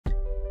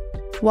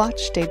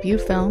Watch debut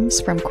films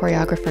from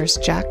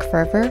choreographers Jack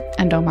Ferver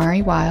and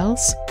Omari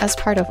Wiles as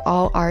part of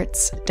All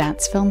Arts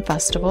Dance Film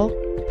Festival,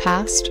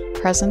 Past,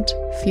 Present,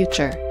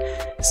 Future,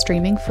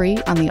 streaming free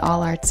on the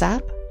All Arts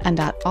app and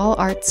at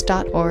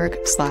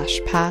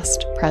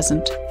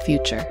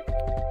allarts.org/past-present-future.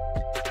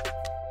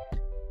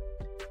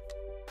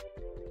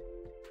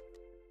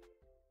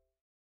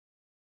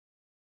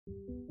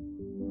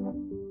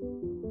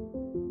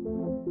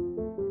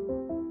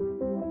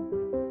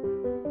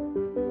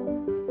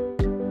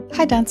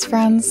 Hi, dance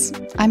friends.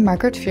 I'm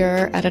Margaret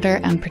Fuhrer, editor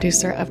and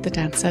producer of the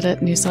Dance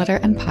Edit newsletter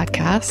and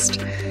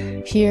podcast,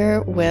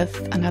 here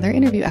with another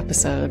interview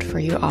episode for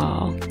you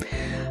all.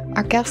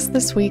 Our guest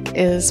this week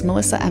is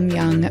Melissa M.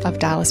 Young of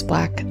Dallas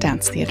Black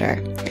Dance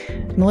Theater.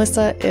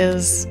 Melissa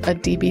is a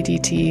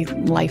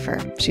DBDT lifer.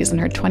 She's in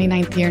her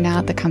 29th year now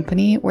at the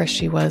company, where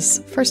she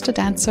was first a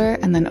dancer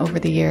and then over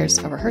the years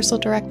a rehearsal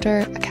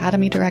director,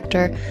 academy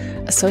director,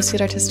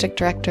 associate artistic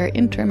director,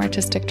 interim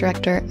artistic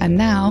director, and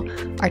now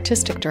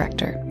artistic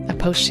director, a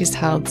post she's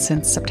held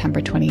since September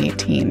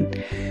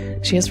 2018.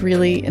 She has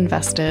really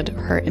invested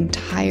her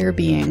entire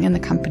being in the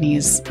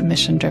company's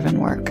mission-driven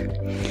work.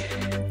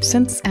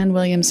 Since Ann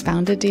Williams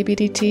founded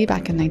DBDT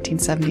back in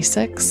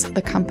 1976,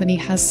 the company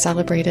has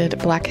celebrated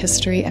Black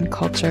history and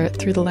culture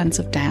through the lens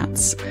of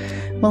dance.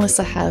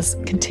 Melissa has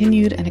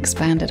continued and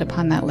expanded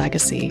upon that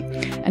legacy,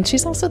 and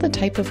she's also the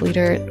type of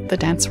leader the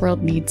dance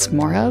world needs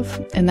more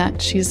of, in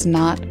that she's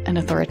not an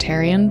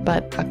authoritarian,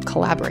 but a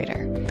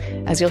collaborator.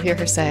 As you'll hear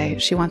her say,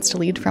 she wants to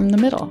lead from the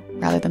middle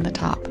rather than the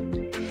top.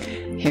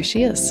 Here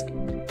she is.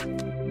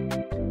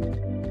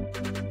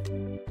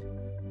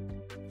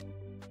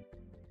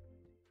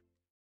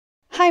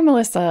 Hi,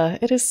 Melissa.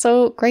 It is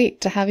so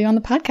great to have you on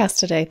the podcast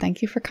today.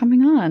 Thank you for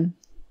coming on.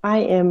 I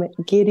am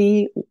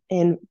giddy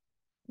and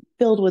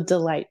filled with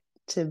delight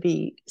to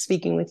be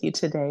speaking with you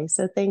today.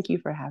 So thank you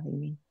for having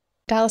me.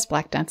 Dallas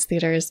Black Dance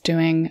Theater is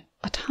doing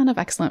a ton of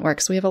excellent work,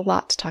 so we have a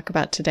lot to talk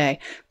about today.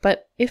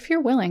 But if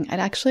you're willing, I'd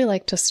actually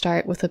like to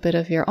start with a bit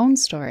of your own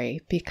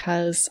story,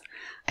 because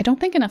I don't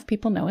think enough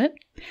people know it.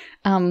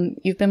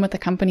 You've been with the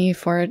company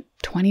for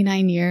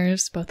 29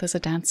 years, both as a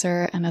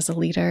dancer and as a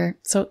leader.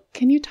 So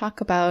can you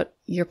talk about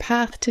your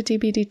path to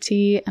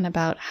DBDT and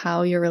about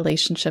how your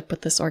relationship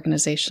with this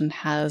organization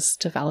has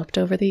developed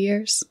over the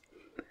years?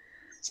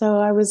 So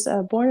I was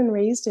born and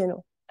raised in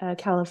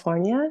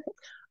California,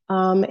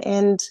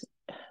 and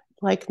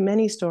like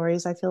many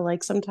stories, I feel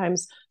like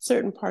sometimes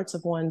certain parts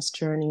of one's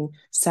journey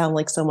sound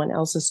like someone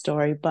else's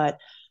story, but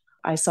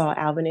I saw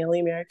Alvin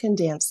Ailey American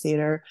Dance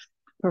Theater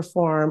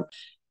perform,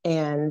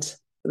 and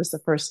it was the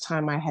first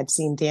time I had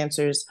seen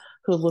dancers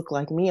who looked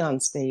like me on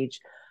stage.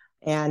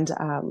 And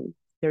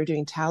they were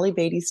doing Tally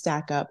Beatty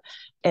Stack Up,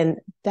 and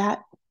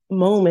that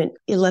moment,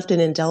 it left an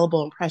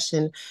indelible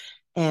impression.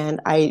 And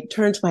I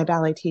turned to my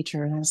ballet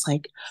teacher and I was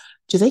like,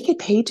 do they get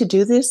paid to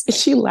do this? And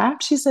she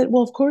laughed. She said,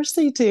 well, of course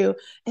they do.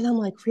 And I'm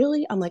like,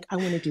 really? I'm like, I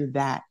want to do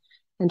that.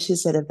 And she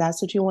said, if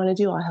that's what you want to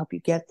do, I'll help you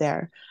get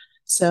there.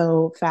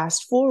 So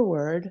fast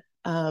forward,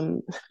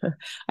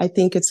 I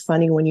think it's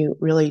funny when you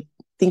really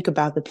think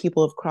about the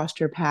people who've crossed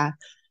your path.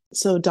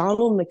 So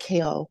Donald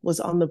McHale was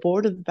on the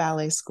board of the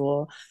ballet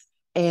school.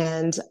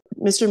 And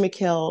Mr.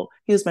 McHale,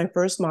 he was my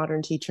first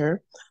modern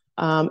teacher.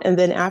 And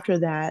then after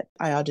that,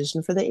 I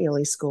auditioned for the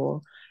Ailey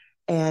School.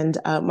 And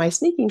my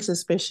sneaking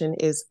suspicion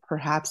is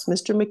perhaps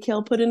Mr.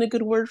 McHale put in a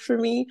good word for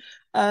me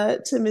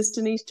to Miss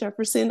Denise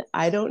Jefferson.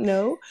 I don't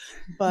know.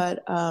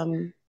 But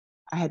I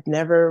had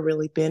never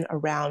really been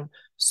around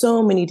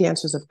so many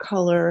dancers of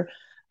color,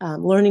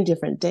 learning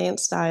different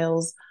dance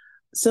styles.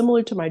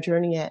 Similar to my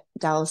journey at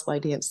Dallas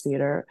Black Dance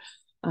Theater,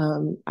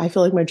 I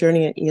feel like my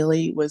journey at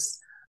Ailey was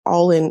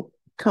all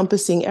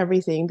encompassing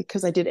everything,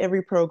 because I did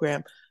every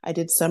program. I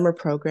did summer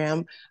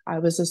program. I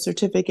was a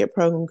certificate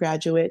program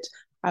graduate.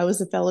 I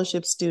was a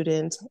fellowship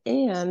student,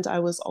 and I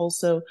was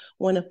also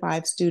one of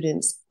 5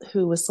 students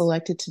who was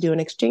selected to do an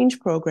exchange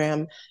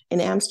program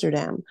in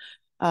Amsterdam.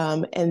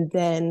 And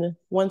then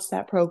once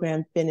that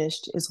program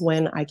finished is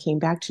when I came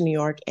back to New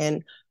York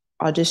and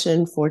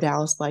auditioned for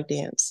Dallas Black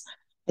Dance.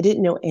 I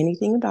didn't know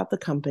anything about the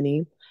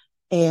company.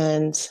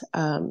 And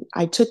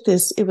I took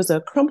this, it was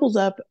a crumpled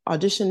up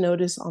audition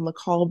notice on the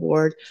call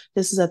board.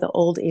 This is at the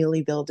old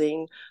Ailey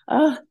building,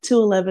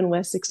 211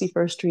 West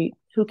 61st Street.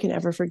 Who can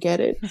ever forget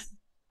it?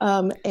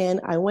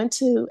 And I went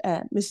to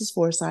Mrs.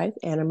 Forsyth,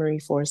 Anna Marie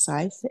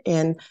Forsyth,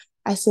 and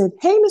I said,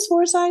 hey, Miss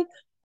Forsyth,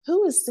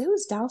 who is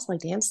Dallas Black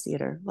Dance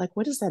Theater? Like,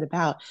 what is that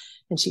about?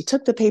 And she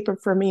took the paper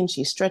from me and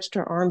she stretched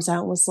her arms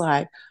out and was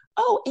like,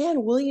 oh,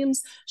 Ann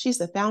Williams, she's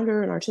the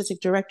founder and artistic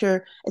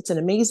director. It's an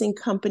amazing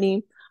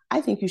company. I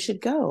think you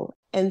should go.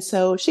 And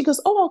so she goes,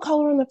 oh, I'll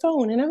call her on the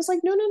phone. And I was like,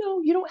 no,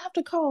 you don't have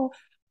to call.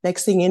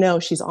 Next thing you know,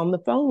 she's on the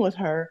phone with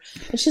her.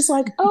 And she's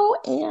like, oh,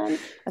 Ann,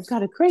 I've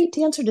got a great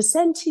dancer to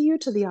send to you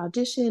to the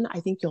audition. I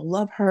think you'll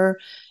love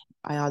her.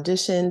 I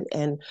auditioned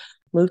and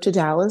moved to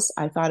Dallas.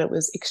 I thought it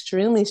was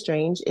extremely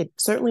strange. It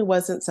certainly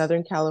wasn't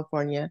Southern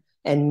California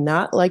and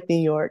not like New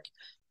York.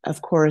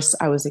 Of course,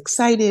 I was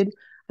excited.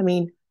 I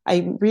mean,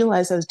 I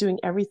realized I was doing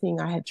everything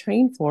I had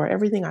trained for,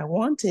 everything I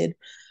wanted.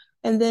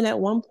 And then at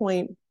one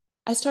point,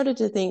 I started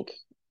to think,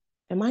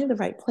 am I in the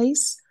right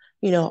place?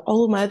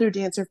 All of my other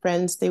dancer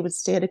friends, they would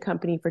stay at a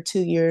company for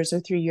 2 years or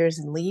 3 years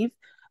and leave.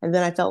 And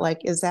then I felt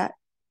like, is that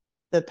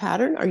the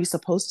pattern? Are you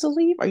supposed to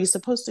leave? Are you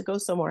supposed to go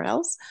somewhere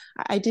else?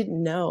 I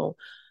didn't know.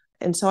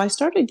 And so I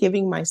started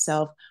giving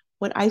myself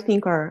what I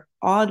think are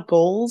odd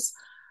goals.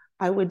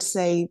 I would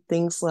say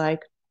things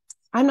like,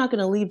 I'm not going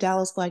to leave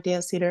Dallas Black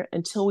Dance Theater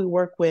until we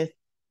work with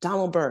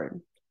Donald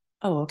Byrd.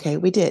 Oh, okay,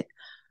 we did.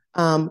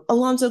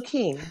 Alonzo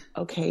King.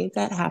 Okay,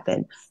 that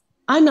happened.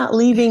 I'm not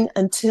leaving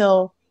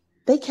until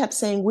they kept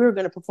saying we were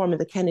going to perform at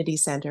the Kennedy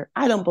Center.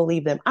 I don't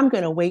believe them. I'm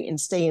going to wait and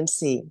stay and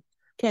see.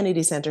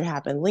 Kennedy Center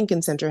happened.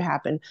 Lincoln Center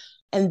happened.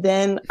 And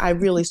then I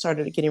really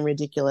started getting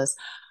ridiculous.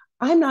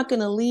 I'm not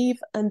going to leave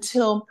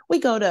until we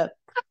go to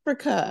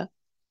Africa.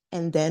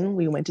 And then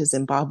we went to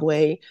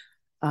Zimbabwe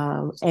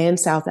and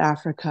South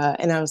Africa.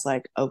 And I was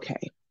like,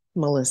 okay,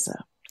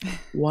 Melissa,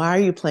 why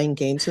are you playing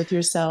games with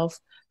yourself?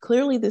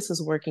 Clearly, this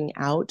is working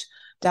out.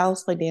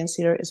 Dallas Play Dance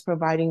Theater is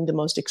providing the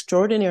most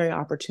extraordinary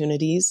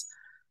opportunities.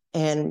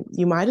 And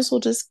you might as well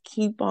just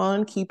keep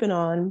on keeping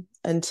on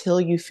until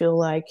you feel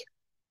like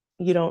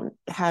you don't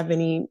have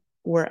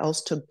anywhere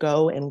else to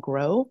go and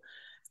grow.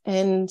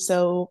 And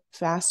so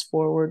fast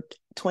forward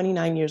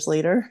 29 years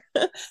later,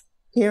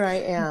 here I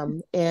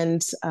am.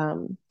 And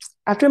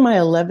after my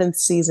 11th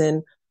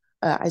season,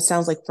 it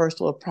sounds like first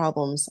world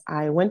problems.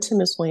 I went to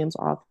Miss Williams'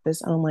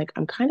 office and I'm like,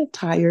 I'm kind of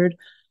tired.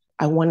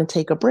 I want to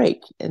take a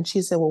break. And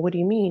she said, well, what do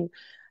you mean?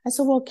 I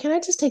said, well, can I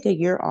just take a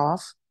year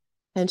off?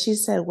 And she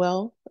said,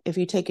 well, if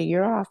you take a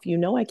year off,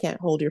 I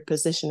can't hold your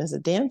position as a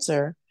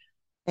dancer.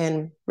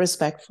 And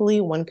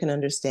respectfully, one can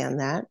understand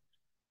that.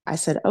 I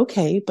said,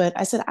 okay, but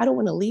I said, I don't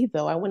want to leave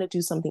though. I want to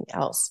do something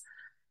else.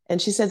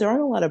 And she said, there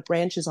aren't a lot of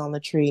branches on the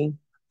tree,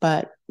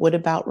 but what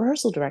about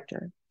rehearsal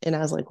director? And I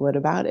was like, what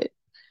about it?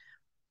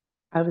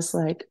 I was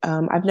like,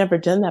 I've never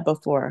done that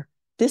before.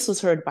 This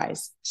was her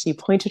advice. She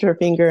pointed her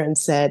finger and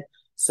said,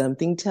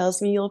 something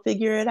tells me you'll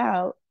figure it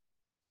out.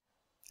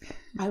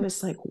 I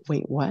was like,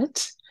 wait,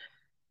 what?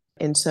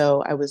 And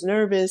so I was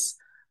nervous.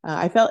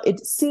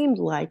 It seemed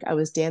like I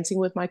was dancing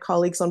with my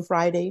colleagues on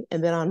Friday.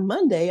 And then on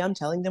Monday, I'm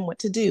telling them what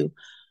to do.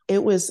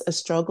 It was a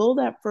struggle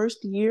that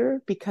first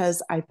year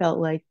because I felt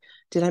like,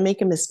 did I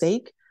make a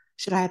mistake?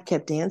 Should I have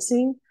kept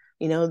dancing?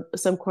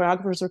 Some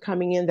choreographers were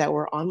coming in that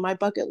were on my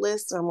bucket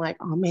list. And I'm like,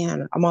 oh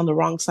man, I'm on the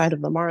wrong side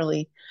of the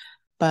Marley.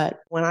 But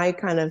when I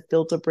kind of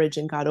built a bridge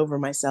and got over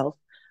myself,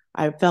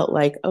 I felt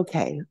like,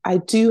 okay, I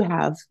do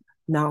have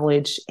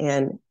knowledge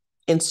and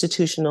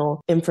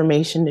institutional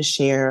information to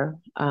share.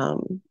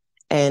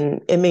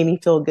 And it made me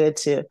feel good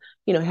to,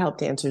 help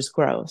dancers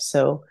grow.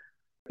 So,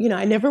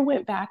 I never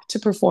went back to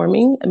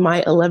performing in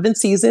my 11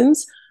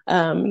 seasons,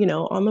 on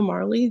the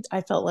Marley.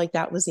 I felt like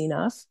that was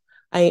enough.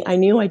 I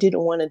knew I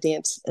didn't want to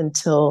dance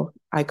until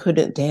I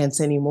couldn't dance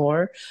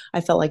anymore.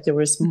 I felt like there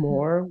was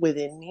more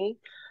within me.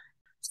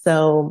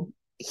 So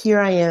here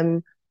I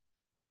am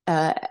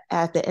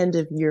at the end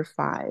of year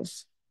 5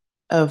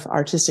 of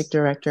artistic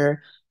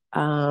director.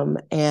 And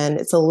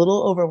it's a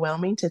little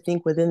overwhelming to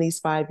think within these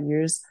 5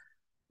 years,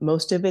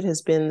 most of it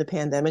has been the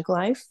pandemic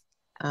life.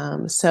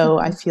 So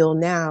I feel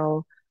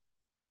now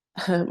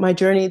my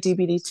journey at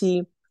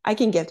DBDT, I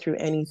can get through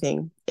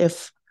anything.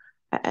 If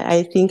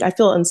I think I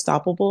feel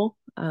unstoppable.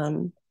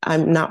 I'm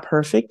not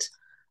perfect.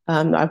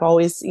 I've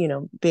always,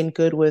 been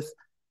good with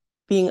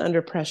being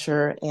under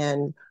pressure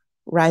and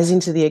rising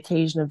to the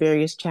occasion of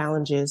various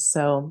challenges.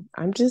 So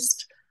I'm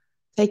just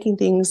taking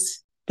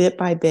things bit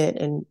by bit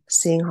and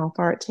seeing how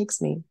far it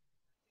takes me.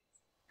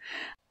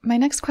 My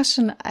next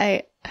question,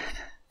 I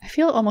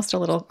feel almost a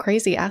little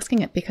crazy asking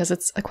it because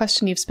it's a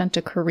question you've spent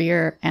a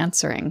career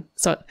answering.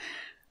 So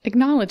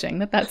acknowledging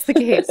that that's the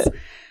case,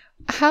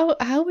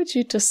 how would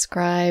you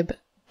describe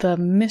the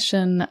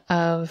mission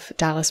of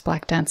Dallas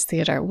Black Dance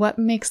Theater? What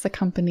makes the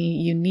company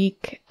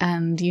unique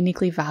and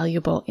uniquely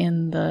valuable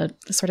in the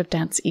sort of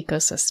dance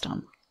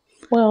ecosystem?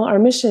 Well, our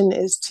mission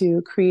is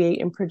to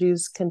create and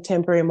produce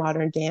contemporary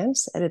modern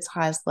dance at its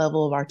highest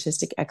level of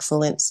artistic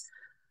excellence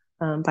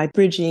by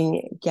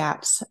bridging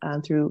gaps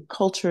through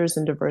cultures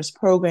and diverse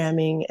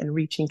programming and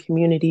reaching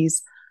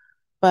communities.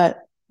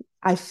 But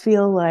I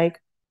feel like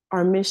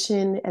our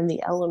mission and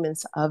the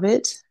elements of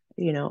it,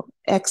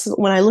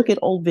 when I look at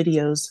old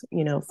videos,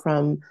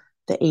 from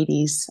the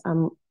 80s,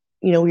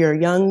 we were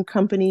a young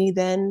company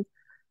then,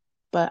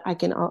 but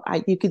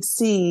you could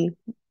see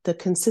the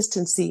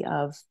consistency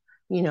of,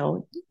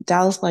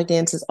 Dallas Black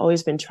Dance has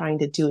always been trying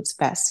to do its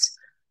best,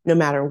 no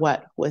matter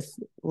what, with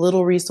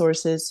little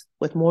resources,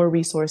 with more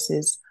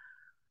resources.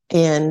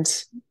 And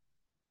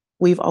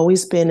we've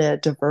always been a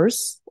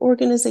diverse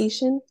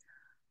organization.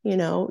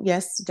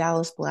 Yes,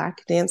 Dallas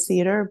Black Dance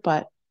Theater,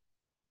 but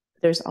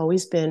there's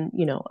always been,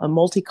 a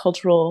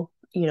multicultural,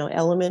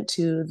 element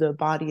to the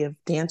body of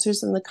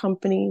dancers in the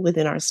company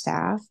within our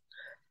staff.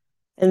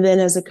 And then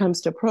as it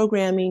comes to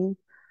programming,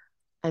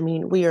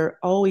 we are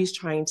always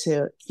trying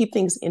to keep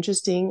things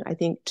interesting. I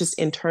think just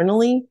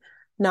internally,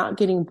 not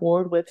getting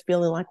bored with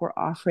feeling like we're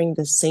offering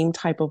the same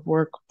type of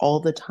work all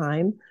the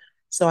time.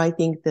 So I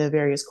think the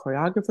various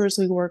choreographers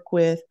we work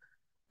with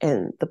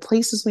and the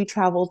places we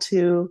travel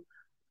to,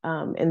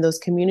 and those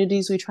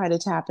communities we try to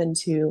tap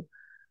into,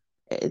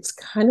 it's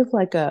kind of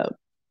like I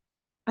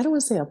don't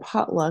want to say a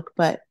potluck,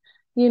 but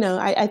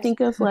I think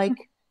of like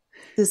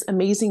this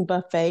amazing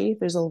buffet.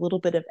 There's a little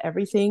bit of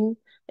everything,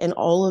 and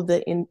all of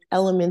the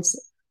elements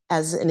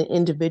as an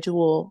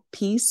individual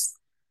piece,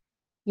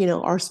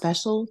 are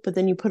special, but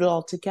then you put it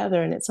all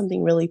together and it's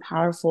something really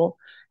powerful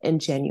and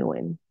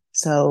genuine.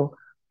 So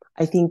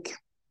I think,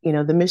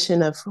 the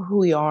mission of who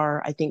we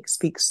are, I think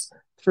speaks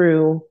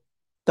through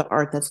the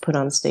art that's put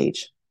on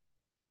stage.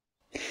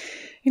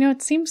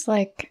 It seems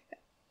like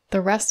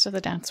the rest of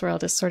the dance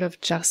world is sort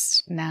of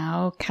just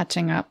now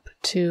catching up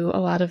to a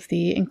lot of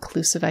the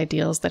inclusive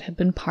ideals that have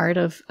been part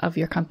of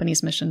your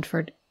company's mission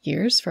for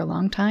years, for a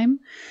long time.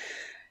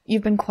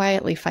 You've been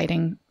quietly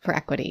fighting for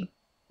equity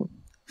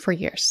for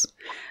years.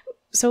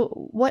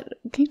 So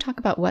can you talk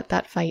about what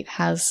that fight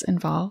has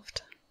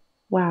involved?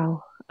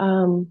 Wow.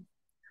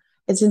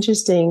 It's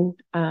interesting.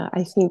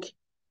 I think,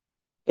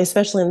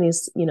 especially in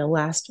these,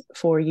 last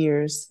 4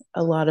 years,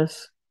 a lot of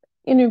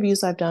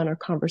interviews I've done or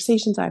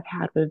conversations I've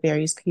had with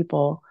various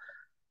people,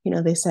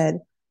 they said,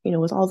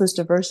 with all this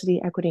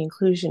diversity, equity,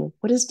 inclusion,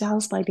 what is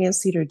Dallas Black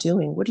Dance Theater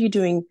doing? What are you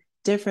doing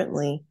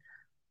differently?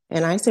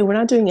 And I say, we're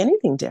not doing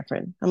anything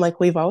different. I'm like,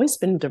 we've always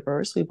been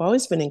diverse. We've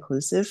always been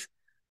inclusive.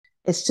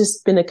 It's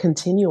just been a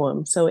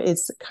continuum. So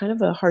it's kind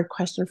of a hard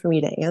question for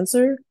me to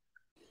answer.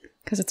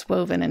 Because it's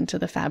woven into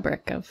the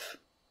fabric of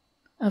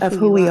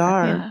Who we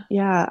are. Yeah.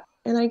 Yeah.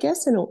 And I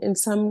guess in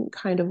some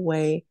kind of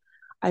way,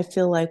 I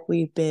feel like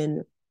we've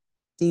been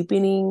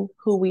deepening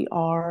who we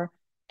are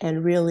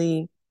and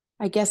really,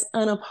 I guess,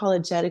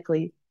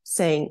 unapologetically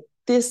saying,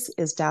 this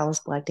is Dallas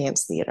Black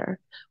Dance Theater.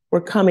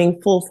 We're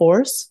coming full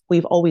force.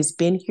 We've always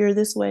been here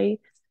this way.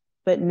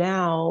 But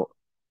now,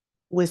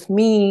 with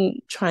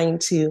me trying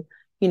to,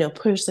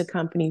 push the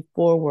company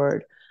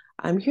forward,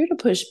 I'm here to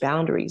push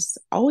boundaries,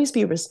 always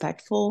be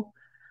respectful,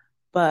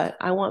 but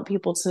I want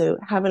people to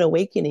have an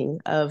awakening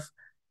of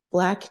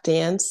Black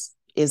dance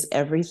is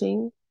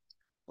everything.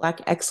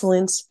 Black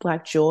excellence,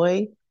 Black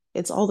joy,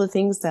 it's all the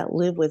things that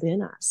live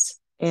within us.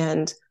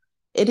 And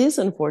it is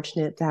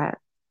unfortunate that,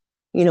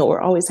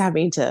 we're always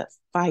having to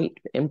fight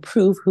and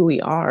prove who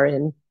we are.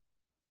 And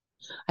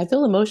I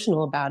feel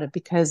emotional about it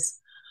because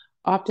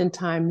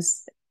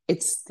oftentimes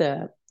it's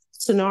the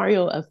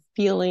scenario of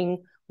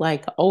feeling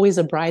like always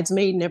a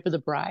bridesmaid, never the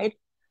bride.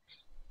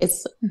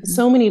 It's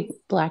so many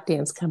Black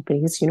dance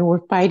companies,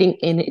 we're fighting,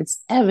 and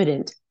it's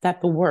evident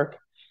that the work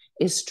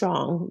is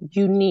strong,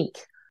 unique,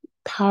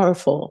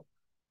 powerful,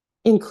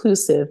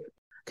 inclusive,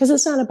 because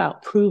it's not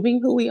about proving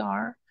who we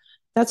are.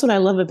 That's what I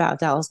love about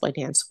Dallas Black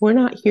Dance. We're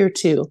not here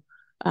to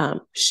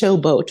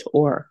showboat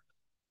or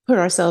put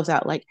ourselves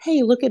out like,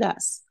 hey, look at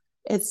us.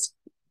 It's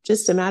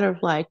just a matter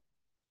of like,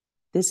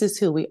 this is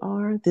who we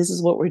are. This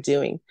is what we're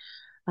doing.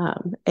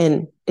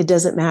 And it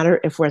doesn't matter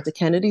if we're at the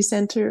Kennedy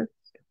Center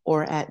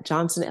or at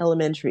Johnson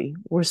Elementary,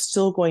 we're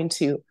still going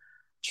to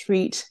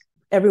treat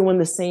everyone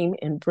the same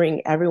and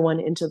bring everyone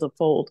into the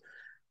fold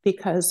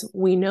because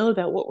we know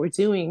that what we're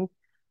doing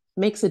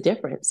makes a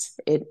difference.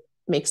 It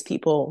makes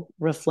people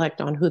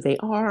reflect on who they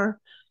are.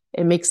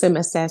 It makes them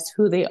assess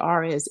who they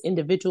are as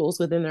individuals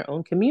within their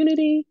own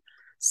community.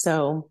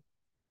 So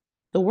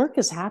the work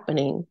is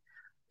happening,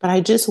 but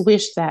I just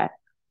wish that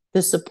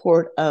the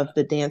support of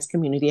the dance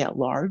community at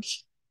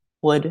large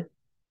would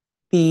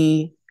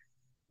be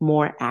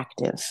more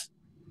active.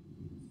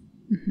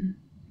 Mm-hmm.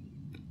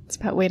 It's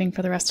about waiting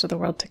for the rest of the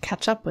world to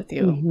catch up with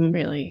you,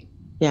 really.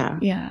 Yeah.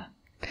 Yeah.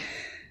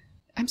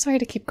 I'm sorry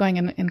to keep going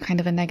in kind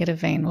of a negative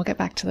vein. We'll get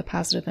back to the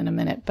positive in a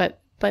minute.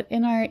 But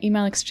in our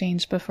email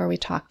exchange before we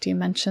talked, you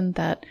mentioned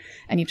that,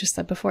 and you just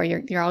said before,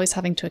 you're always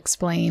having to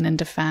explain and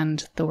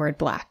defend the word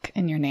Black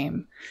in your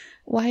name.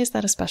 Why is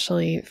that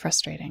especially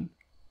frustrating?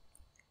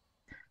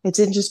 It's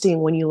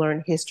interesting when you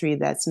learn history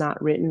that's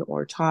not written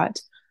or taught.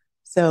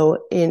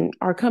 So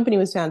our company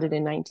was founded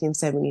in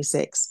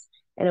 1976,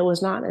 and it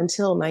was not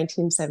until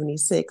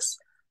 1976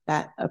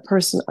 that a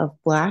person of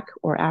Black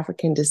or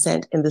African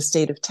descent in the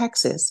state of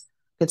Texas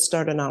could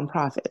start a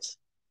nonprofit.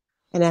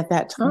 And at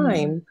that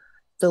time,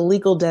 the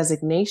legal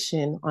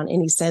designation on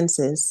any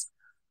census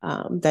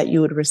that you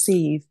would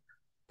receive,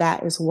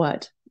 that is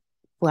what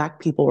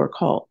Black people were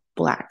called,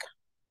 Black.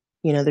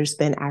 There's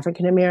been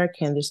African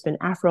American, there's been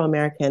Afro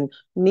American,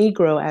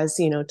 Negro, as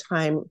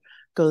time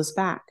goes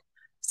back.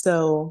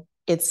 So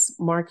it's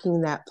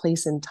marking that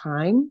place in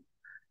time.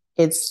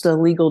 It's the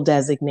legal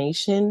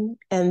designation.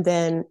 And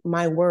then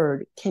my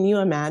word, can you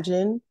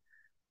imagine?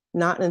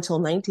 Not until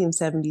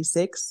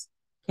 1976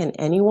 can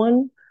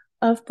anyone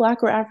of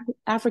Black or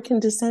African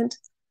descent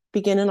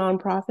begin a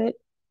nonprofit.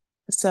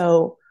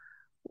 So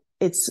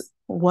it's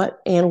what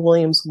Ann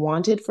Williams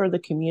wanted for the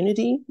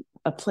community,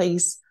 a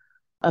place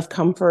of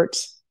comfort,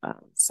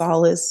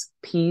 solace,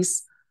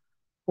 peace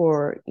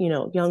for,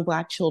 young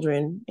Black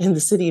children in the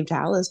city of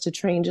Dallas to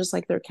train just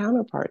like their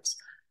counterparts.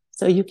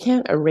 So you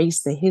can't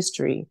erase the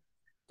history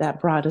that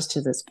brought us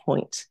to this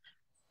point.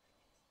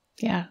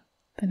 Yeah,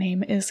 the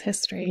name is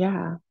history.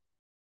 Yeah.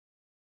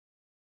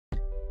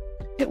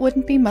 It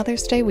wouldn't be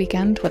Mother's Day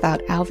weekend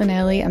without Alvin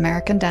Ailey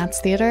American Dance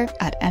Theatre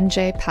at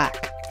NJ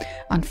PAC.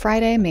 On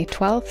Friday, May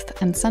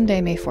 12th and Sunday,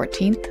 May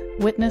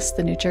 14th, witness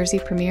the New Jersey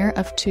premiere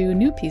of 2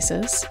 new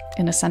pieces,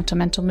 In a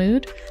Sentimental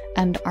Mood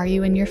and Are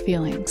You in Your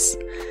Feelings?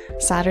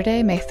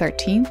 Saturday, May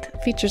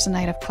 13th, features a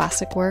night of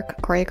classic work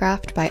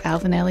choreographed by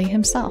Alvin Ailey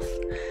himself.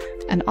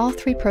 And all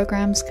 3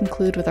 programs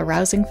conclude with a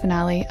rousing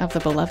finale of the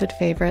beloved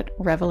favorite,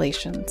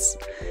 Revelations.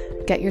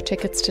 Get your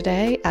tickets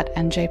today at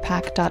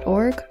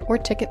njpac.org or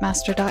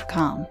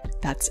ticketmaster.com.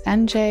 That's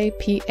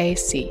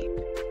NJPAC.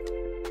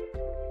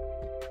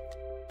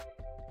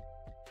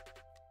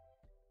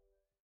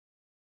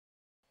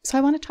 So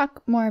I want to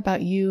talk more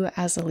about you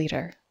as a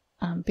leader,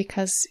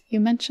 because you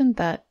mentioned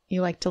that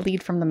you like to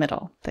lead from the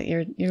middle, that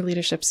your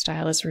leadership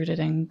style is rooted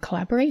in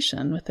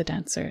collaboration with the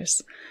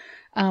dancers.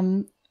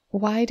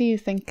 Why do you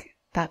think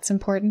that's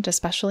important,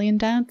 especially in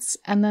dance?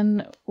 And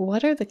then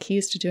what are the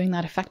keys to doing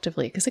that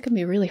effectively? Because it can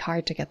be really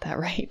hard to get that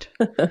right.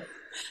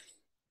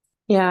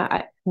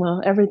 Yeah,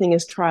 well, everything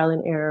is trial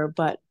and error,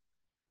 but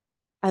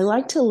I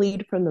like to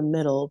lead from the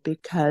middle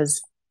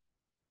because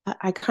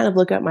I kind of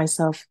look at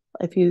myself,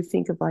 if you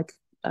think of like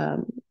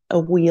a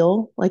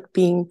wheel, like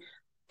being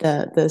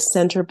the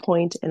center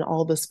point and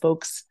all the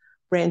spokes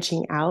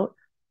branching out,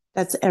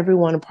 that's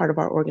everyone a part of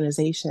our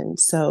organization.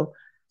 So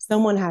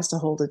someone has to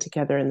hold it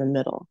together in the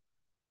middle.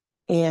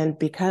 And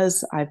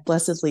because I've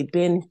blessedly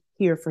been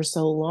here for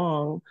so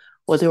long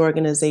with the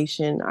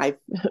organization, I've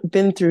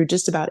been through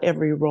just about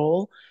every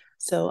role.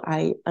 So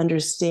I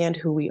understand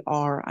who we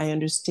are. I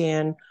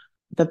understand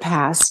the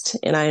past,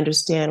 and I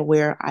understand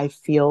where I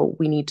feel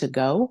we need to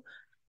go.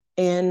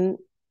 And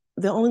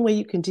the only way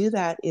you can do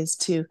that is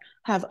to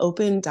have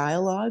open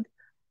dialogue.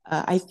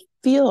 I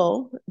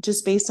feel,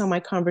 just based on my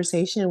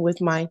conversation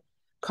with my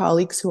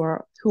colleagues who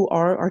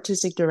are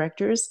artistic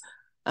directors,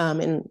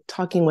 and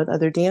talking with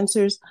other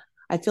dancers,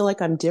 I feel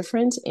like I'm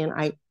different, and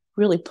I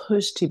really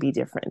push to be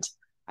different.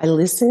 I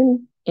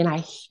listen and I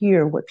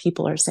hear what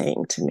people are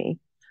saying to me.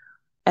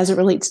 As it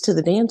relates to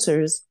the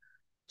dancers,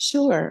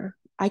 sure,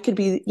 I could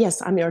be,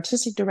 yes, I'm the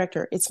artistic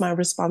director. It's my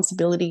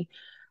responsibility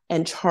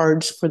and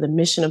charge for the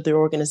mission of the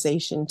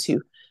organization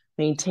to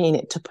maintain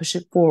it, to push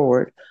it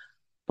forward.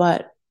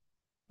 But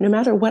no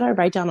matter what I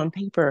write down on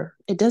paper,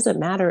 it doesn't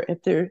matter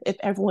if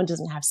everyone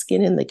doesn't have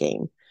skin in the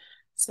game.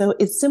 So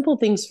it's simple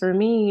things for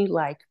me,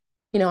 like,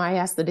 I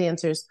ask the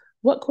dancers,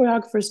 what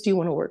choreographers do you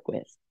want to work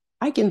with?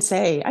 I can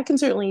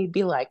certainly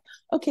be like,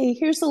 okay,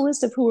 here's the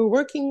list of who we're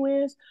working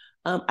with.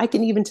 I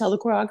can even tell the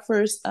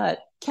choreographers,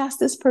 cast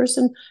this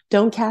person,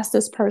 don't cast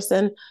this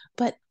person,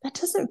 but that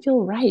doesn't feel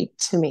right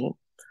to me.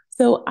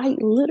 So I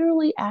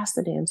literally ask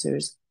the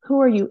dancers, who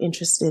are you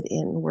interested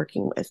in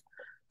working with?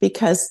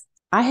 Because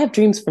I have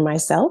dreams for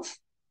myself.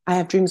 I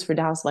have dreams for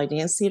Dallas Light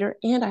Dance Theater,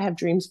 and I have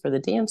dreams for the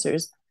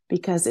dancers,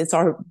 because it's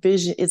our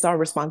vision, it's our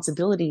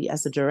responsibility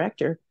as a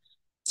director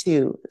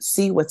to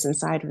see what's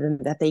inside of them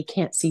that they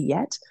can't see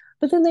yet.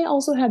 But then they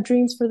also have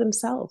dreams for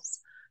themselves.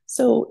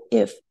 So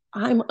if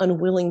I'm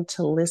unwilling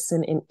to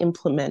listen and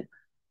implement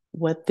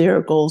what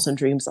their goals and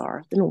dreams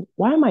are, then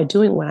why am I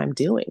doing what I'm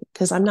doing?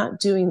 Because I'm not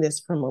doing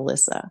this for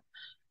Melissa.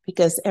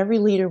 Because every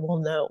leader will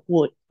know,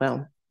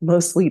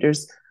 most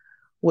leaders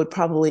would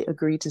probably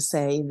agree to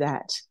say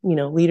that,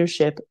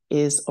 leadership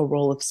is a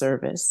role of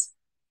service.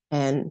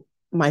 And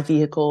my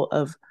vehicle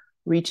of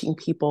reaching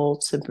people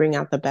to bring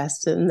out the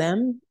best in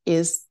them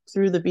is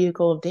through the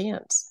vehicle of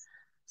dance.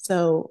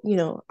 So,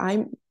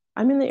 I'm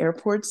in the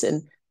airports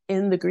and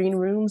in the green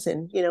rooms,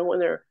 and, when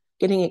they're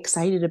getting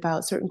excited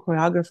about certain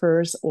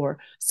choreographers or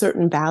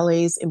certain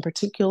ballets in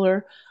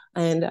particular.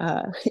 And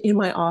in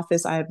my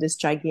office, I have this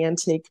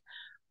gigantic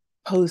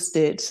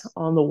Post-it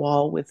on the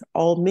wall with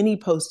all mini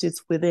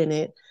Post-its within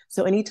it.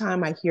 So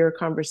anytime I hear a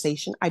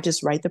conversation, I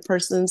just write the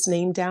person's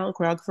name down,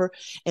 choreographer,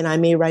 and I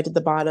may write at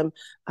the bottom,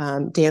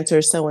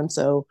 dancer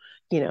so-and-so,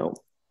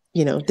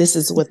 this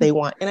is what they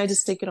want. And I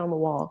just stick it on the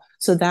wall.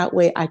 So that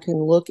way I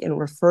can look and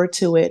refer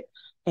to it,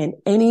 and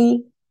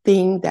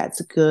anything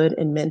that's good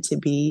and meant to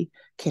be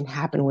can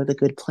happen with a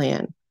good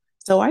plan.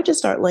 So I just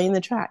start laying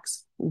the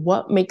tracks.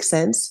 What makes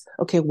sense?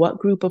 Okay, what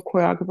group of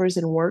choreographers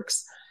and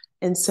works?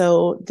 And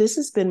so this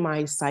has been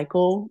my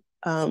cycle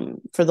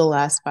for the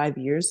last 5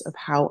 years of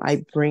how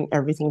I bring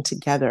everything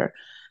together.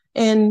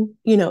 And,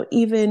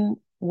 even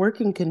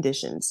working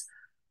conditions,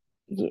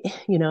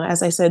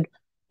 as I said,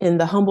 in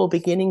the humble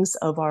beginnings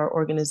of our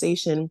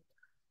organization,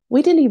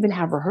 we didn't even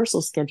have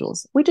rehearsal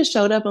schedules. We just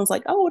showed up and was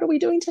like, oh, what are we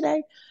doing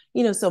today?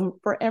 So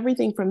for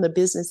everything from the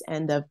business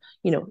end of,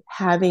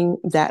 having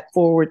that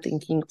forward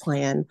thinking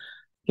plan,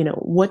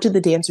 what do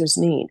the dancers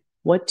need?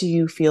 What do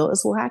you feel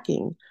is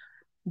lacking?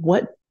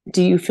 What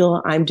do you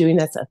feel I'm doing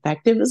that's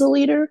effective as a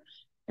leader?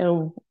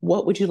 And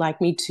what would you like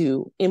me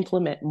to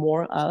implement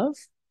more of?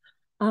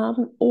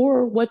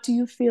 Or what do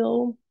you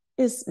feel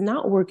is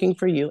not working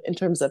for you in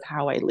terms of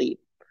how I lead?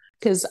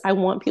 Because I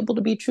want people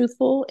to be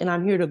truthful, and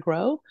I'm here to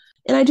grow.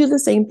 And I do the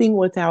same thing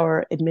with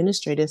our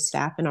administrative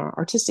staff and our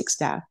artistic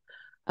staff.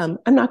 I'm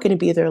not going to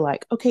be there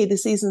like, okay, the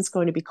season's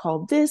going to be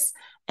called this,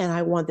 and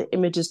I want the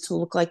images to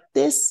look like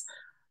this.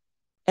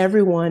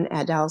 Everyone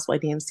at Dallas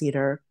White Dance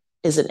Theater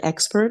is an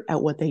expert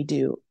at what they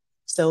do.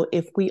 So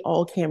if we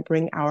all can't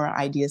bring our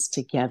ideas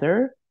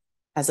together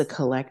as a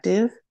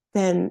collective,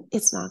 then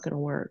it's not going to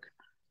work.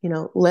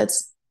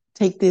 Let's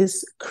take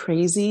this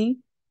crazy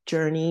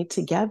journey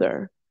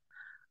together.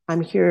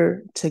 I'm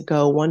here to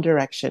go one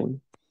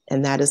direction,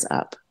 and that is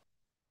up.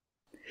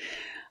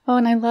 Oh,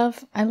 and I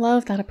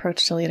love that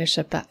approach to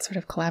leadership, that sort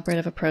of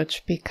collaborative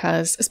approach,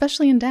 because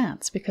especially in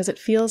dance, because it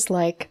feels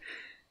like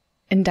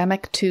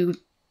endemic to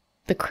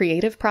the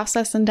creative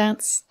process in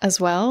dance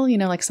as well.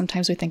 Like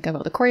sometimes we think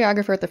about the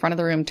choreographer at the front of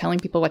the room telling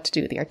people what to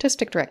do, the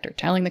artistic director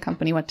telling the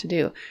company what to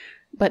do,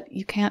 but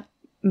you can't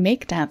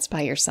make dance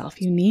by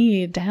yourself. You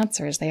need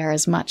dancers. They are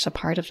as much a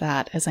part of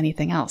that as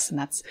anything else. And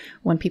that's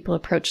when people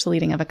approach the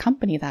leading of a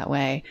company that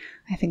way,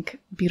 I think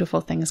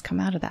beautiful things come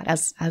out of that,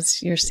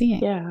 as you're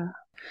seeing. Yeah.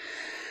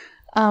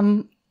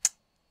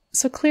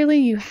 So clearly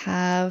you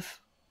have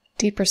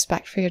deep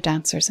respect for your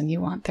dancers and you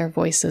want their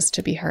voices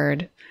to be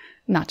heard,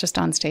 not just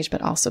on stage,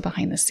 but also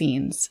behind the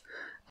scenes.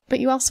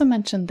 But you also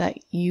mentioned that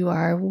you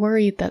are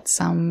worried that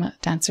some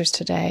dancers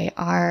today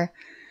are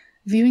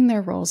viewing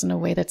their roles in a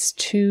way that's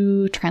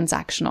too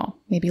transactional,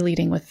 maybe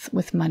leading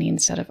with money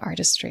instead of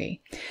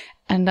artistry.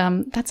 And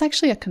that's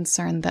actually a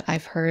concern that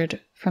I've heard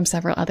from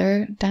several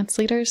other dance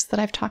leaders that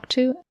I've talked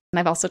to. And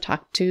I've also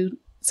talked to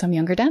some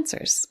younger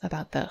dancers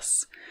about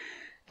this.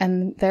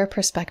 And their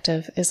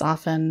perspective is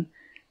often,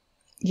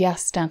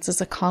 yes, dance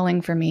is a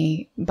calling for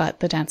me, but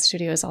the dance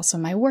studio is also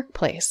my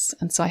workplace.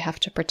 And so I have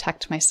to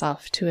protect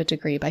myself to a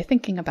degree by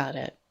thinking about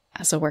it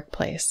as a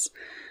workplace.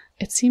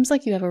 It seems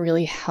like you have a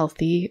really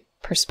healthy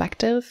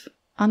perspective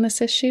on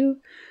this issue.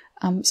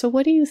 So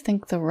what do you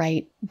think the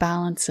right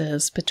balance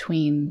is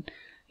between,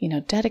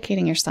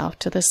 dedicating yourself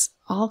to this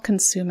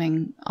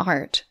all-consuming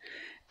art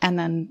and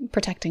then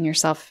protecting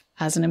yourself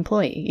as an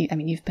employee? I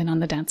mean, you've been on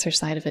the dancer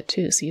side of it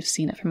too, so you've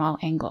seen it from all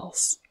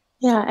angles.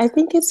 Yeah, I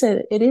think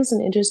it is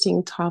an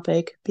interesting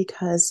topic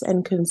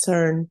and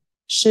concern.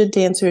 Should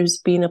dancers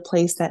be in a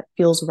place that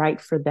feels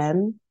right for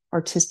them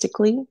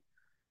artistically,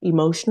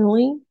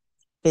 emotionally,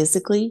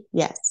 physically?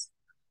 Yes.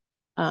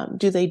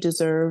 Do they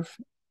deserve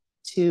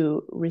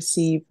to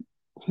receive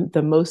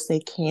the most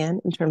they can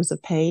in terms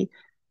of pay?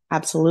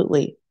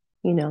 Absolutely.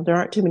 There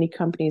aren't too many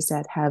companies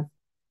that have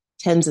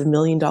tens of $1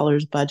 million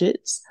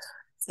budgets.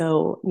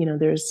 So,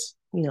 there's,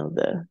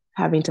 the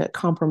having to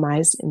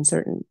compromise in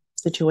certain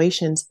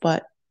situations,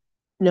 but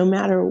no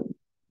matter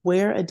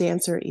where a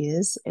dancer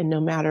is and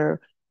no matter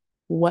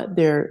what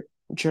their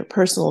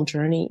personal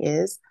journey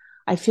is,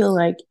 I feel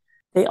like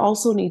they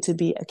also need to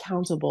be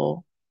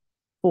accountable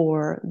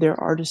for their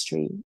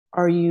artistry.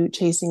 Are you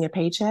chasing a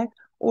paycheck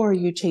or are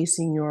you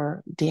chasing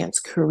your dance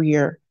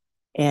career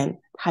and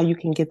how you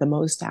can get the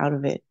most out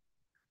of it?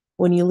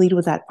 When you lead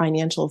with that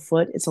financial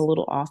foot, it's a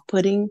little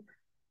off-putting.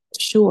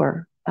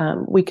 Sure,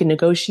 we can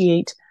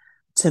negotiate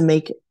to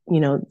make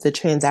the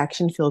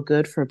transaction feel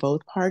good for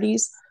both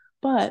parties.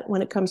 But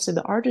when it comes to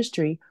the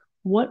artistry,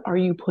 what are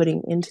you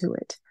putting into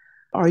it?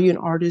 Are you an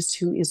artist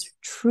who is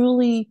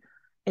truly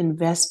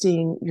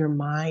investing your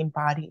mind,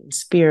 body, and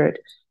spirit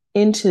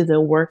into the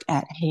work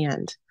at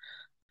hand?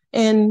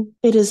 And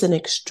it is an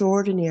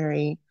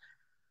extraordinary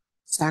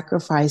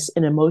sacrifice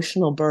and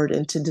emotional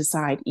burden to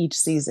decide each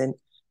season,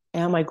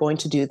 am I going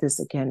to do this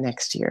again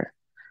next year?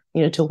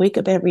 To wake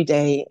up every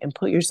day and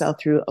put yourself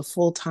through a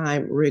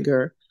full-time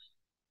rigor.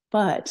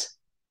 But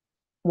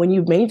when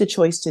you've made the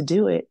choice to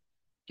do it,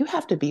 you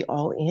have to be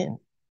all in.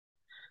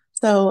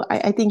 So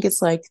I think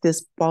it's like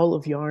this ball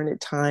of yarn at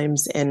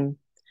times. And,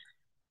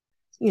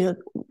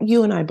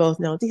 you and I both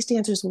know these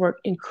dancers work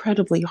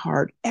incredibly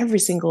hard every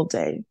single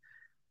day.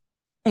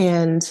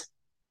 And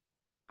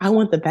I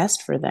want the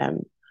best for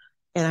them.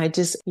 And I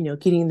just,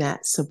 getting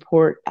that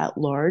support at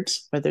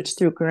large, whether it's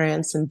through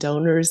grants and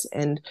donors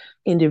and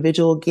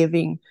individual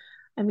giving.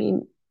 I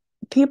mean,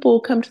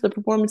 people come to the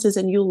performances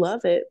and you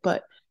love it,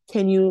 but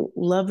can you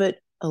love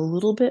it a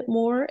little bit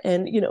more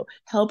and,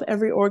 help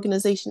every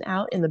organization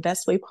out in the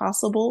best way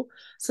possible?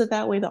 So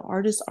that way the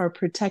artists are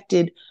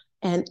protected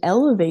and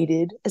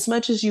elevated as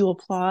much as you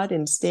applaud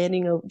and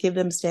give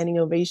them standing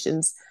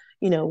ovations.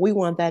 We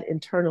want that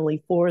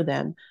internally for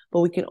them, but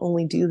we can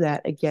only do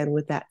that again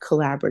with that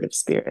collaborative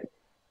spirit.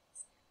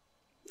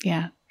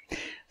 Yeah.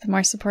 The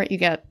more support you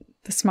get,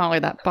 the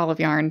smaller that ball of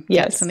yarn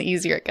gets and the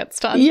easier it gets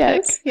to unpick.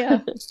 Yes. Yeah.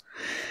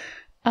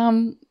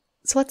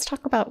 So let's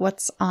talk about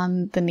what's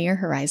on the near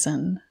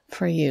horizon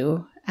for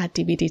you at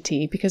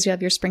DBDT, because you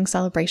have your spring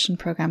celebration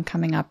program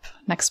coming up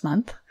next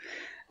month.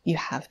 You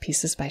have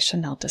pieces by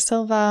Chanel De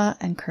Silva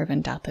and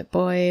Kervin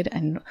Douthit-Boyd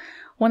and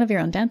one of your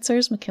own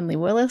dancers, McKinley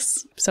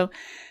Willis. So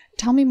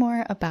tell me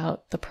more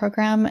about the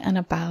program and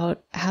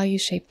about how you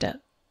shaped it.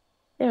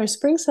 Yeah, our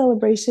spring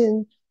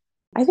celebration,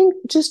 I think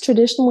just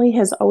traditionally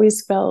has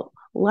always felt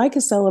like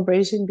a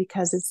celebration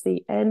because it's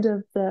the end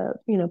of the,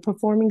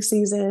 performing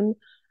season.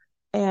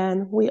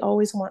 And we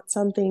always want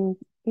something,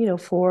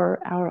 for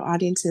our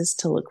audiences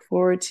to look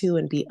forward to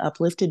and be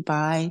uplifted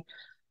by.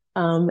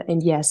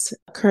 And yes,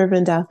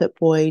 Kervin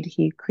Douthit-Boyd,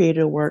 he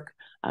created a work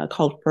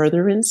called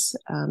Furtherance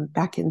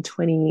back in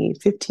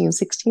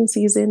 2015-16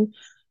 season.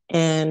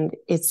 And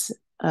it's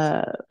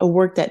a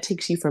work that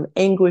takes you from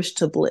anguish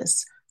to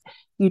bliss.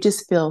 You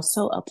just feel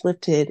so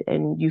uplifted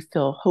and you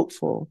feel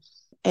hopeful.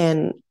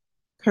 And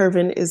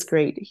Kervin is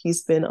great.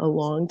 He's been a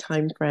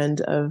longtime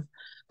friend of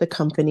the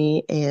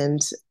company,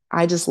 and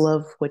I just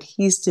love what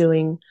he's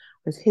doing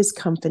with his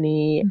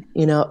company,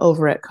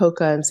 over at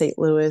Coca in St.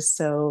 Louis.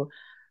 So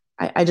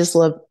I just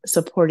love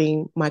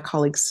supporting my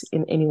colleagues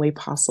in any way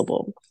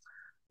possible.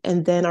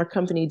 And then our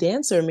company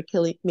dancer,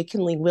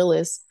 McKinley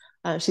Willis,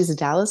 she's a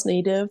Dallas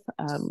native.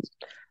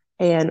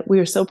 And we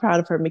are so proud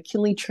of her.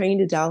 McKinley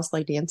trained at Dallas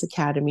Black Dance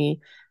Academy.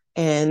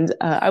 And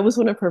I was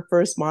one of her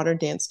first modern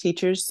dance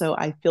teachers. So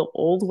I feel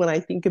old when I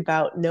think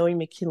about knowing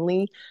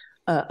McKinley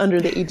under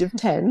the age of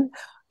 10,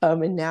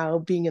 and now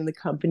being in the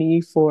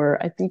company for,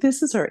 I think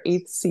this is her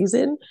 8th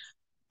season.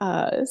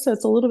 So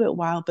it's a little bit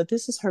wild, but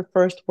this is her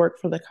first work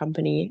for the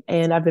company.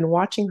 And I've been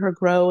watching her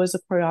grow as a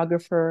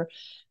choreographer.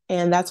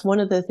 And that's one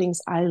of the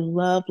things I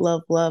love,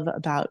 love, love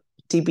about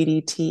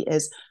DBDT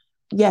is,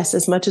 yes,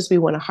 as much as we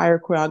want to hire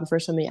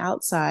choreographers from the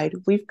outside,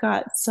 we've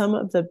got some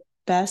of the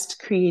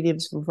best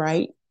creatives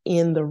right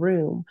in the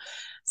room.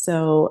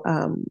 So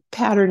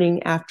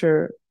patterning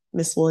after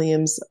Miss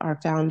Williams, our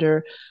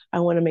founder, I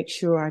want to make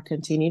sure I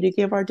continue to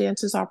give our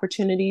dancers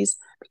opportunities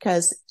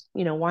because,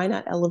 why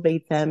not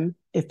elevate them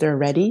if they're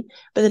ready?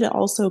 But then it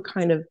also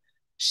kind of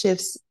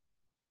shifts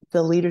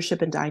the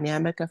leadership and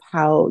dynamic of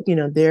how,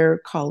 their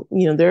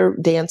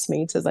dance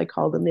mates, as I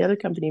call them, the other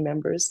company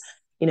members,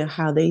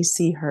 how they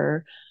see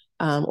her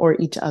or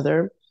each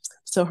other.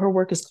 So her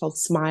work is called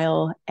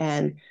Smile,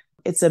 and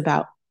it's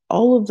about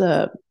all of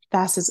the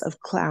facets of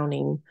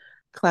clowning.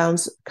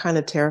 Clowns kind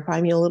of terrify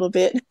me a little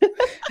bit.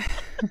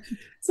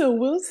 So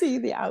we'll see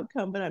the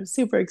outcome, but I'm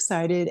super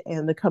excited,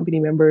 and the company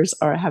members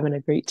are having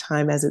a great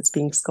time as it's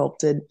being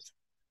sculpted.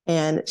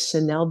 And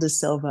Chanel De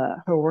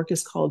Silva, her work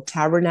is called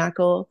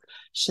Tabernacle.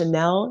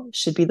 Chanel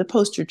should be the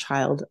poster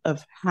child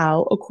of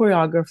how a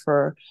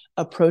choreographer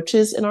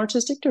approaches an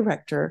artistic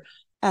director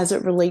as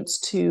it relates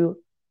to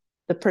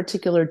the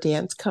particular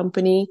dance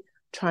company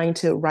trying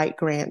to write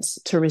grants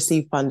to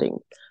receive funding.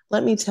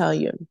 Let me tell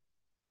you,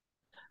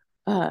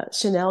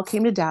 Chanel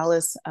came to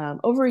Dallas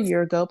over a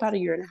year ago, about a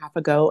year and a half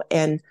ago,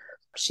 and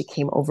she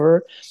came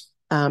over.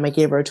 I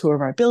gave her a tour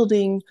of our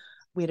building.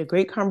 We had a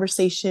great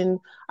conversation.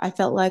 I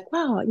felt like,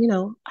 wow,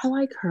 I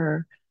like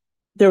her.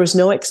 There was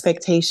no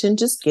expectation,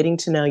 just getting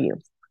to know you.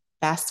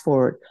 Fast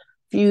forward,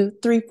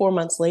 3-4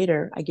 months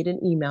later, I get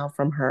an email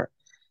from her.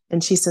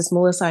 And she says,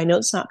 Melissa, I know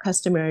it's not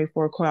customary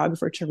for a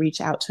choreographer to reach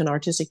out to an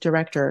artistic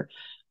director,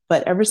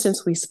 but ever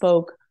since we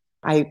spoke,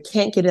 I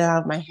can't get it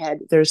out of my head.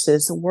 There's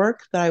this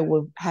work that I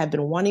have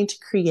been wanting to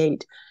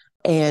create.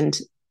 And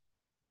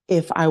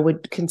if I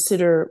would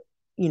consider,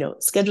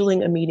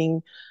 scheduling a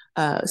meeting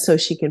so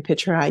she can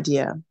pitch her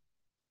idea.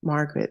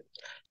 Margaret,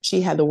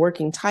 she had the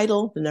working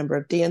title, the number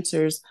of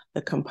dancers,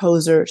 the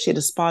composer. She had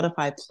a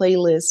Spotify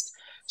playlist.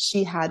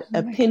 She had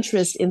a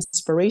Pinterest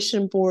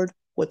inspiration board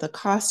with a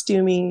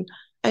costuming.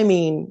 I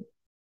mean,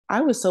 I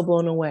was so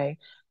blown away.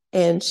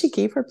 And she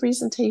gave her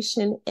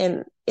presentation.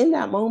 And in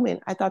that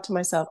moment, I thought to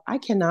myself, I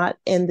cannot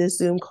end this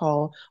Zoom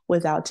call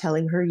without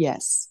telling her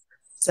yes.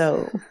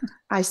 So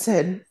I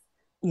said,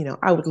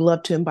 I would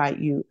love to invite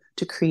you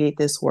to create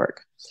this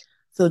work.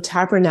 So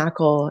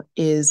Tabernacle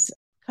is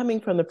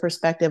coming from the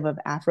perspective of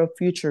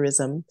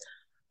Afrofuturism,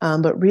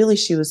 but really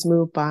she was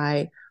moved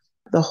by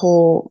the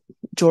whole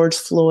George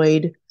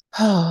Floyd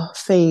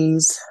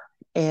phase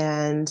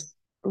and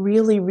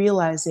really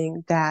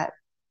realizing that,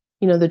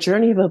 the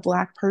journey of a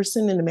Black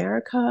person in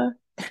America,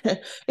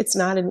 it's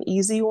not an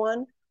easy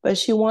one, but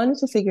she wanted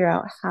to figure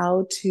out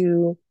how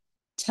to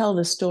tell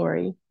the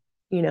story,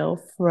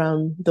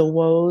 from the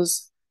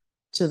woes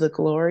to the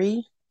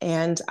glory.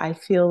 And I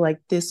feel like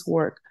this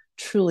work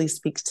truly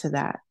speaks to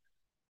that.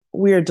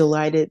 We are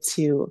delighted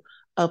to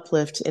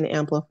uplift and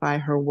amplify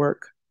her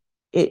work.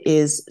 It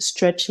is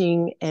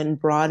stretching and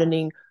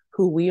broadening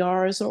who we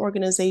are as an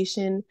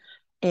organization.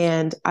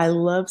 And I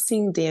love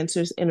seeing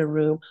dancers in a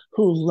room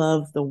who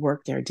love the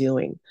work they're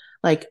doing.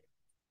 Like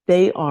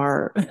they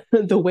are,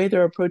 the way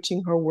they're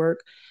approaching her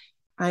work.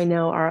 I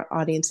know our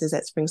audiences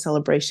at Spring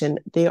Celebration,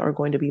 they are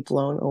going to be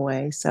blown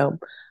away. So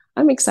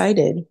I'm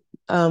excited.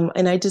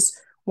 And I just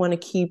want to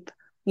keep,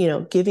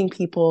 giving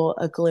people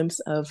a glimpse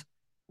of,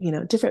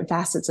 different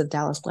facets of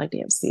Dallas Black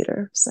Dance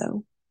Theater.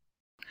 So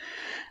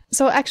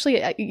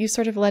actually, you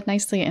sort of led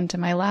nicely into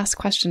my last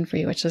question for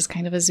you, which is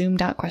kind of a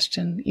zoomed out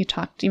question.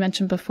 You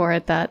mentioned before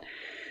that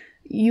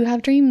you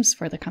have dreams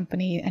for the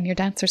company and your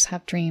dancers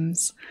have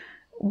dreams.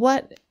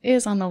 What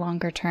is on the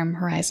longer term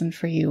horizon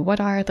for you? What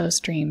are those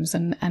dreams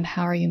and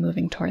how are you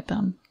moving toward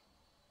them?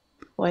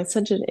 Well, it's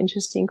such an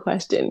interesting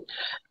question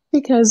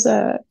because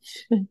I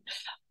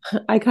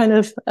kind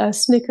of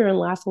snicker and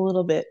laugh a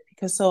little bit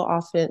because so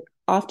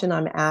often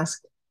I'm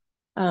asked,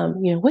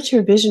 what's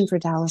your vision for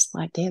Dallas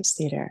Black Dance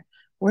Theater?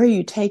 Where are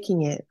you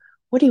taking it?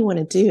 What do you want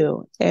to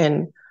do?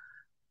 And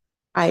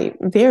I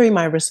vary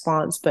my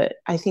response, but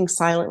I think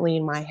silently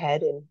in my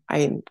head, and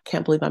I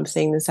can't believe I'm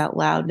saying this out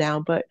loud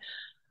now, but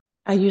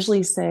I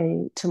usually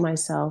say to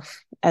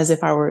myself, as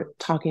if I were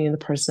talking to the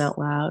person out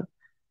loud,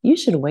 you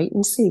should wait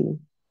and see,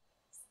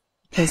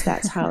 because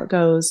that's how it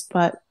goes.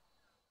 But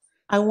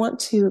I want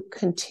to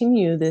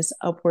continue this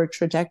upward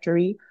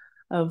trajectory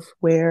of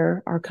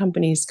where our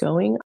company is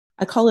going.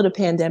 I call it a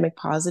pandemic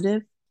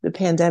positive. The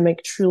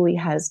pandemic truly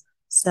has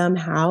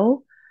somehow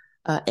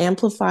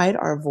amplified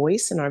our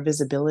voice and our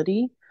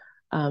visibility,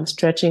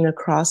 stretching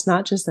across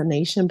not just the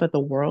nation, but the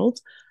world.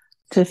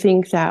 To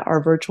think that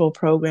our virtual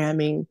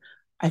programming,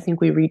 I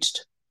think we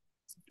reached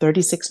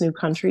 36 new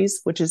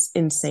countries, which is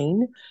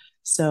insane.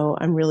 So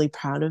I'm really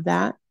proud of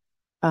that.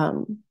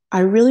 I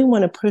really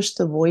want to push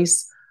the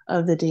voice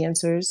of the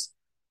dancers.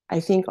 I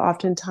think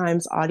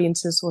oftentimes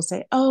audiences will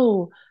say,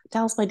 oh,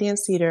 Dallas by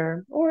Dance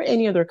Theater or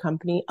any other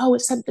company, oh,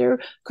 it said they're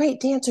great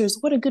dancers.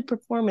 What a good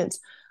performance.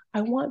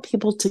 I want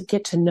people to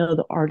get to know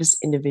the artist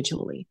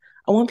individually.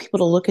 I want people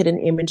to look at an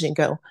image and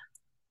go,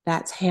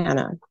 that's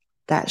Hannah,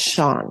 that's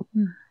Sean.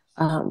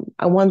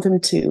 I want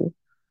them to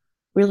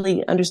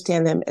really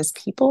understand them as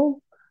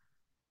people.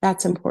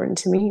 That's important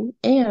to me.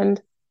 And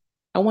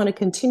I want to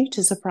continue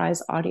to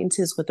surprise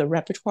audiences with the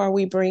repertoire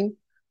we bring.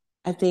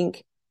 I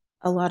think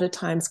a lot of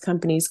times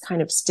companies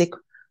kind of stick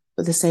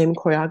with the same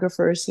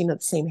choreographers, the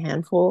same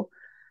handful.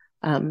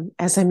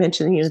 As I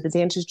mentioned, the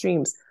Dancer's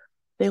Dreams,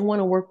 they want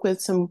to work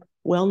with some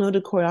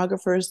well-noted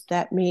choreographers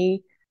that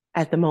may,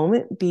 at the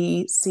moment,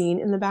 be seen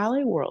in the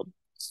ballet world.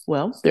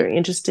 Well, they're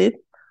interested.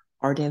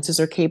 Our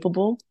dancers are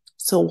capable.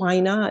 So why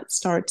not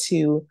start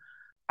to,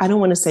 I don't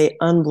want to say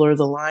unblur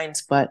the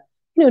lines, but,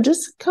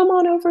 just come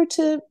on over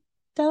to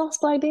Dallas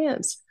by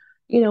Dance.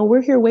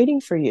 We're here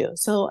waiting for you.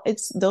 So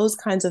it's those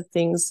kinds of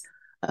things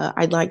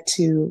I'd like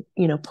to,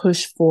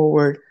 push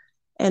forward.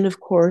 And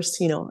of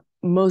course,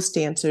 most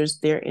dancers,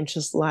 their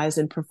interest lies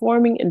in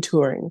performing and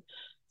touring.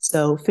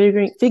 So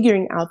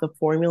figuring out the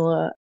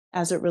formula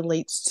as it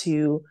relates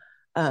to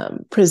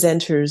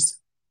presenters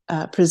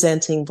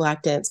presenting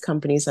Black dance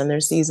companies on their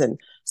season.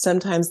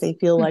 Sometimes they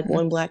feel like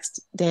one Black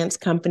dance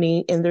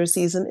company in their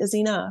season is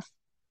enough.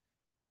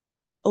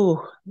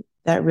 Oh,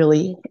 that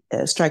really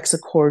strikes a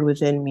chord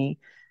within me,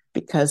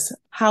 because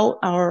how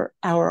are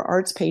our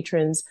arts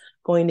patrons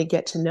going to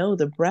get to know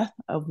the breadth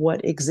of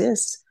what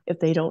exists if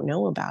they don't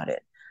know about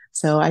it?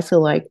 So I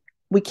feel like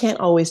we can't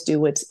always do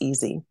what's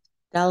easy.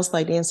 Dallas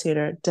by Dance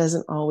Theater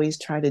doesn't always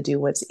try to do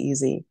what's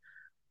easy.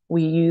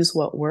 We use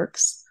what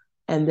works,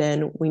 and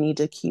then we need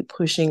to keep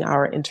pushing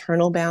our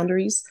internal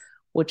boundaries,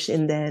 which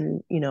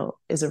then,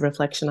 is a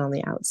reflection on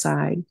the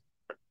outside.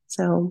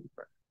 So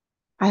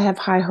I have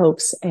high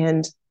hopes.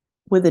 And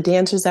with the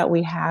dancers that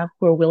we have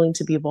who are willing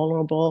to be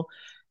vulnerable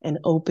and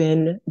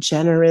open,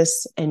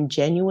 generous, and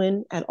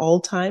genuine at all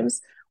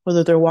times,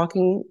 whether they're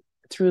walking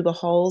through the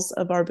halls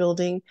of our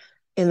building,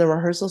 in the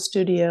rehearsal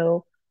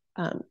studio,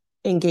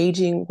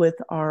 engaging with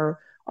our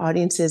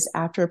audiences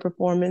after a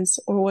performance,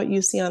 or what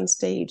you see on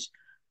stage,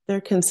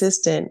 they're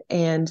consistent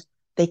and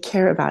they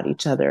care about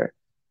each other.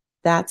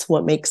 That's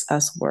what makes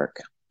us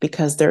work,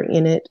 because they're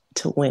in it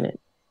to win it.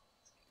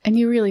 And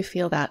you really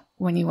feel that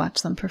when you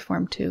watch them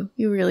perform too.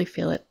 You really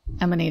feel it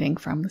emanating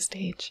from the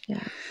stage.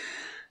 Yeah.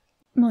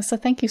 Melissa,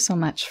 thank you so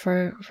much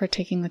for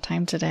taking the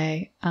time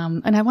today.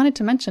 And I wanted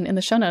to mention in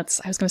the show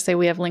notes, I was going to say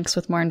we have links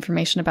with more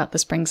information about the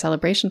spring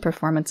celebration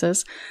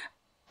performances.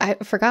 I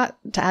forgot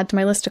to add to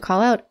my list to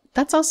call out,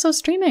 that's also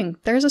streaming.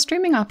 There's a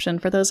streaming option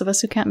for those of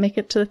us who can't make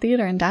it to the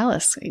theater in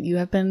Dallas. You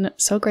have been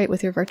so great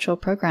with your virtual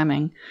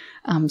programming.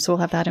 So we'll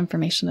have that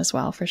information as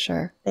well, for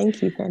sure.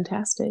 Thank you.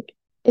 Fantastic.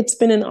 It's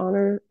been an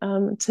honor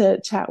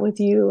to chat with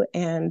you.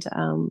 And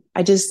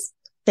I just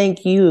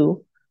thank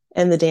you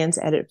and the Dance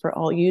Edit for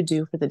all you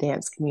do for the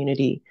dance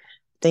community.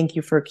 Thank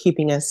you for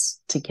keeping us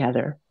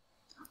together.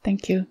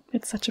 Thank you.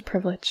 It's such a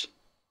privilege.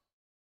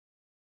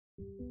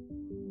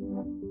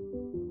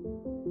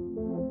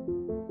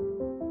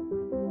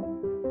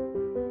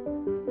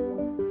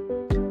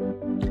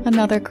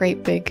 Another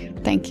great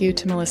big thank you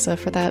to Melissa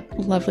for that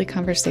lovely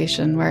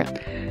conversation where,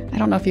 I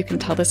don't know if you can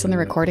tell this in the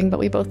recording, but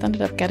we both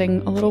ended up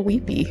getting a little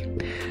weepy.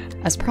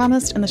 As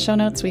promised, in the show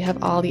notes, we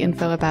have all the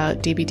info about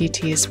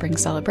DBDT's spring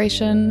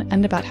celebration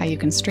and about how you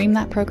can stream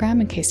that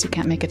program in case you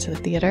can't make it to the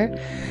theater.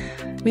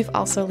 We've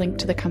also linked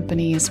to the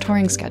company's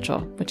touring schedule,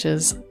 which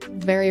is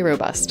very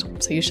robust,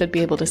 so you should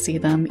be able to see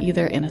them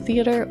either in a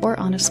theater or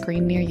on a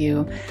screen near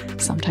you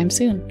sometime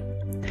soon.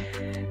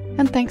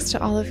 And thanks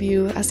to all of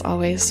you, as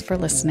always, for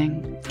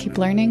listening. Keep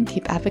learning,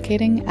 keep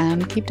advocating,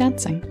 and keep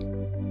dancing.